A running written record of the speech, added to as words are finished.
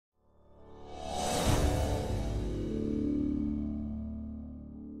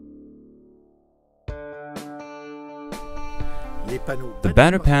The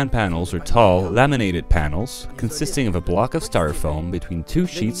Banerpan panels are tall, laminated panels consisting of a block of styrofoam between two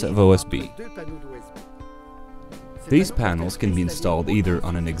sheets of OSB. These panels can be installed either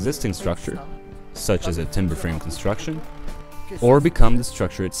on an existing structure, such as a timber frame construction, or become the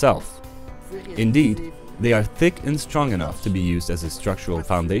structure itself. Indeed, they are thick and strong enough to be used as a structural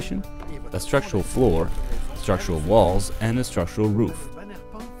foundation, a structural floor, structural walls, and a structural roof.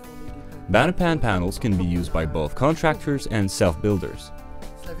 Banerpan panels can be used by both contractors and self-builders.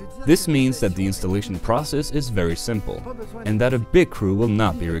 This means that the installation process is very simple, and that a big crew will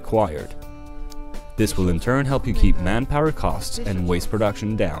not be required. This will in turn help you keep manpower costs and waste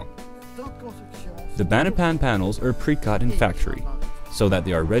production down. The Banerpan panels are pre-cut in factory, so that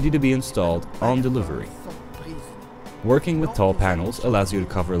they are ready to be installed on delivery. Working with tall panels allows you to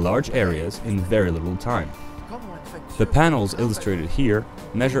cover large areas in very little time. The panels illustrated here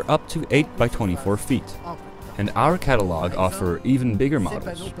measure up to 8 by 24 feet, and our catalog offer even bigger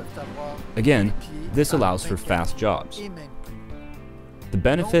models. Again, this allows for fast jobs. The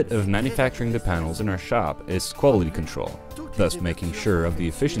benefit of manufacturing the panels in our shop is quality control, thus making sure of the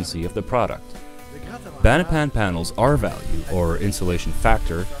efficiency of the product. Banerpan panels R value, or insulation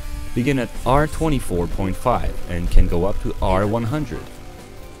factor, begin at R24.5 and can go up to R100,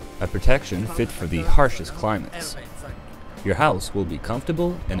 a protection fit for the harshest climates. Your house will be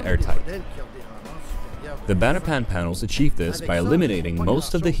comfortable and airtight. The Banerpan panels achieve this by eliminating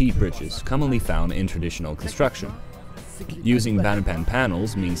most of the heat bridges commonly found in traditional construction. Using Banerpan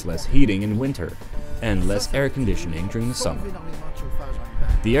panels means less heating in winter and less air conditioning during the summer.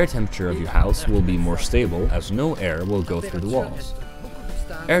 The air temperature of your house will be more stable as no air will go through the walls.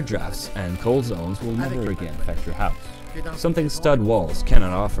 Air drafts and cold zones will never again affect your house, something stud walls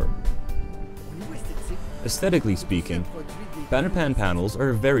cannot offer. Aesthetically speaking, Banerpan panels are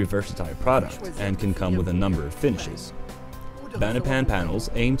a very versatile product and can come with a number of finishes. Banerpan panels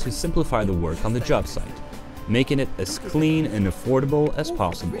aim to simplify the work on the job site, making it as clean and affordable as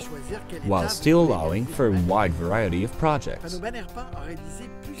possible, while still allowing for a wide variety of projects.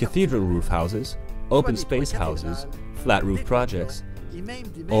 Cathedral roof houses, open space houses, flat roof projects,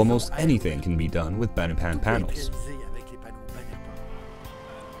 almost anything can be done with Banerpan panels.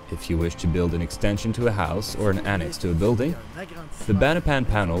 If you wish to build an extension to a house or an annex to a building, the Banerpan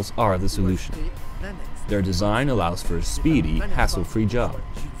panels are the solution. Their design allows for a speedy, hassle-free job.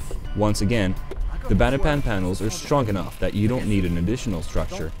 Once again, the Banerpan panels are strong enough that you don't need an additional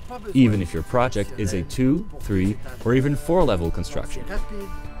structure, even if your project is a 2, 3, or even 4-level construction.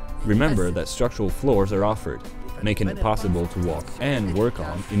 Remember that structural floors are offered, making it possible to walk and work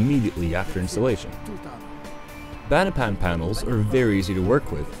on immediately after installation. Banerpan panels are very easy to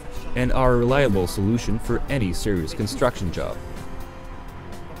work with and are a reliable solution for any serious construction job.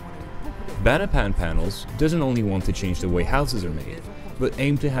 Banerpan panels doesn't only want to change the way houses are made, but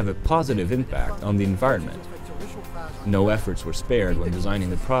aim to have a positive impact on the environment. No efforts were spared when designing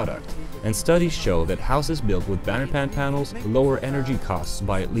the product, and studies show that houses built with Banerpan panels lower energy costs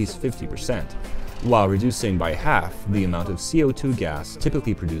by at least 50%, while reducing by half the amount of CO2 gas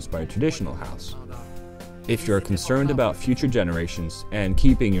typically produced by a traditional house. If you're concerned about future generations and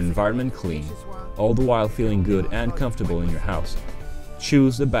keeping your environment clean, all the while feeling good and comfortable in your house,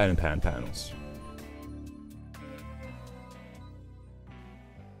 choose the Banerpan panels.